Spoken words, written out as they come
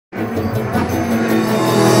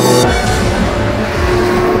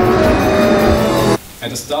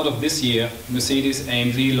the start of this year,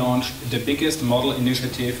 Mercedes-AMG launched the biggest model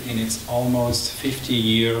initiative in its almost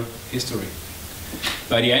 50-year history.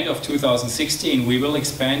 By the end of 2016, we will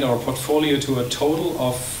expand our portfolio to a total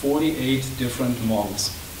of 48 different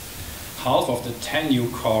models. Half of the 10 new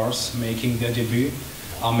cars making their debut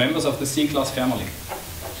are members of the C-Class family,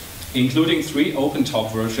 including 3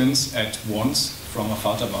 open-top versions at once from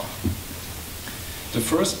Affalterbach. The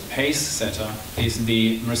first pace setter is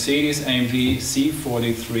the Mercedes-AMG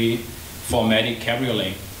C43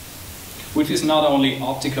 Cabriolet, which is not only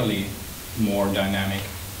optically more dynamic.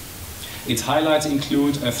 Its highlights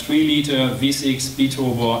include a 3-liter V6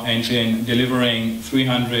 Biturbo engine delivering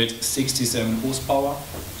 367 horsepower,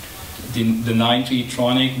 the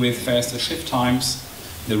 9G-tronic with faster shift times,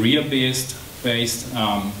 the rear-based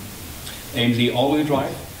AMG all-wheel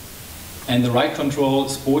drive, and the ride control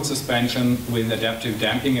sport suspension with adaptive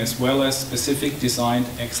damping, as well as specific designed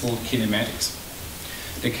axle kinematics.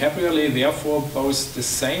 The Cabriolet therefore boasts the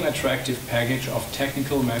same attractive package of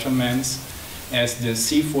technical measurements as the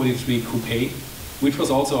C43 Coupe, which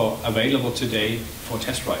was also available today for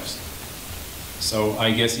test drives. So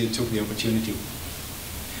I guess you took the opportunity.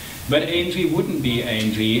 But AMG wouldn't be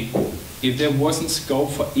AMG if there wasn't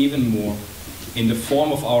scope for even more, in the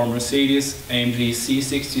form of our Mercedes-AMG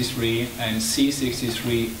C63 and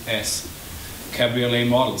C63S Cabriolet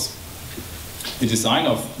models. The design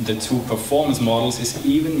of the 2 performance models is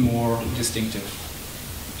even more distinctive.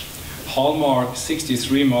 Hallmark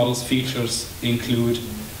 63 models features include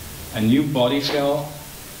a new body shell,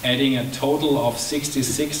 adding a total of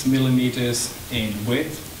 66 millimeters in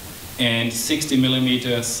width and 60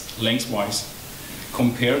 millimeters lengthwise,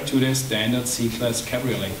 compared to the standard C-Class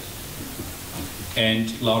Cabriolet,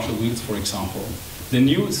 and larger wheels, for example. The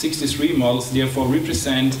new 63 models therefore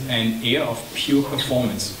represent an air of pure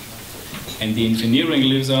performance, and the engineering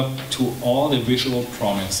lives up to all the visual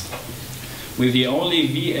promise. With the only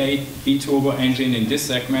V8 Biturbo engine in this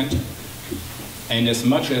segment, and as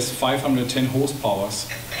much as 510 horsepower,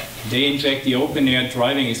 they inject the open-air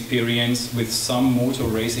driving experience with some motor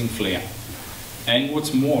racing flair. And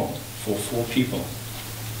what's more, for 4 people.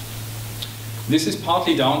 This is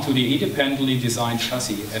partly down to the independently designed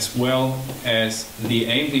chassis, as well as the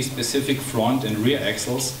AMG-specific front and rear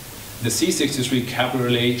axles the C43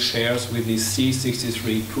 Cabriolet shares with the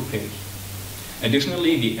C43 Coupe.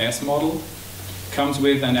 Additionally, the S model comes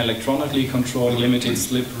with an electronically controlled limited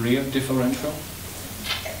slip rear differential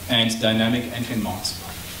and dynamic engine mounts.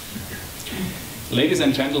 Ladies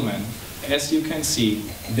and gentlemen, as you can see,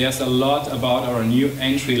 there's a lot about our new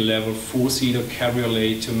entry-level 4-seater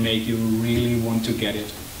Cabriolet to make you really want to get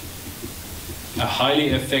it. A highly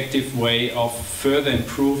effective way of further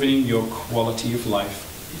improving your quality of life,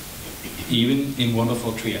 even in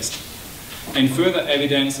wonderful Trieste. And further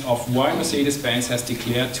evidence of why Mercedes-Benz has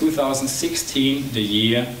declared 2016 the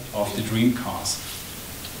year of the dream cars.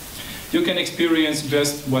 You can experience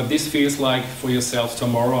just what this feels like for yourself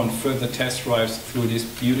tomorrow on further test drives through this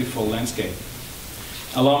beautiful landscape.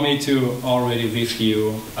 Allow me to already wish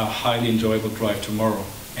you a highly enjoyable drive tomorrow,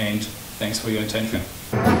 and thanks for your attention.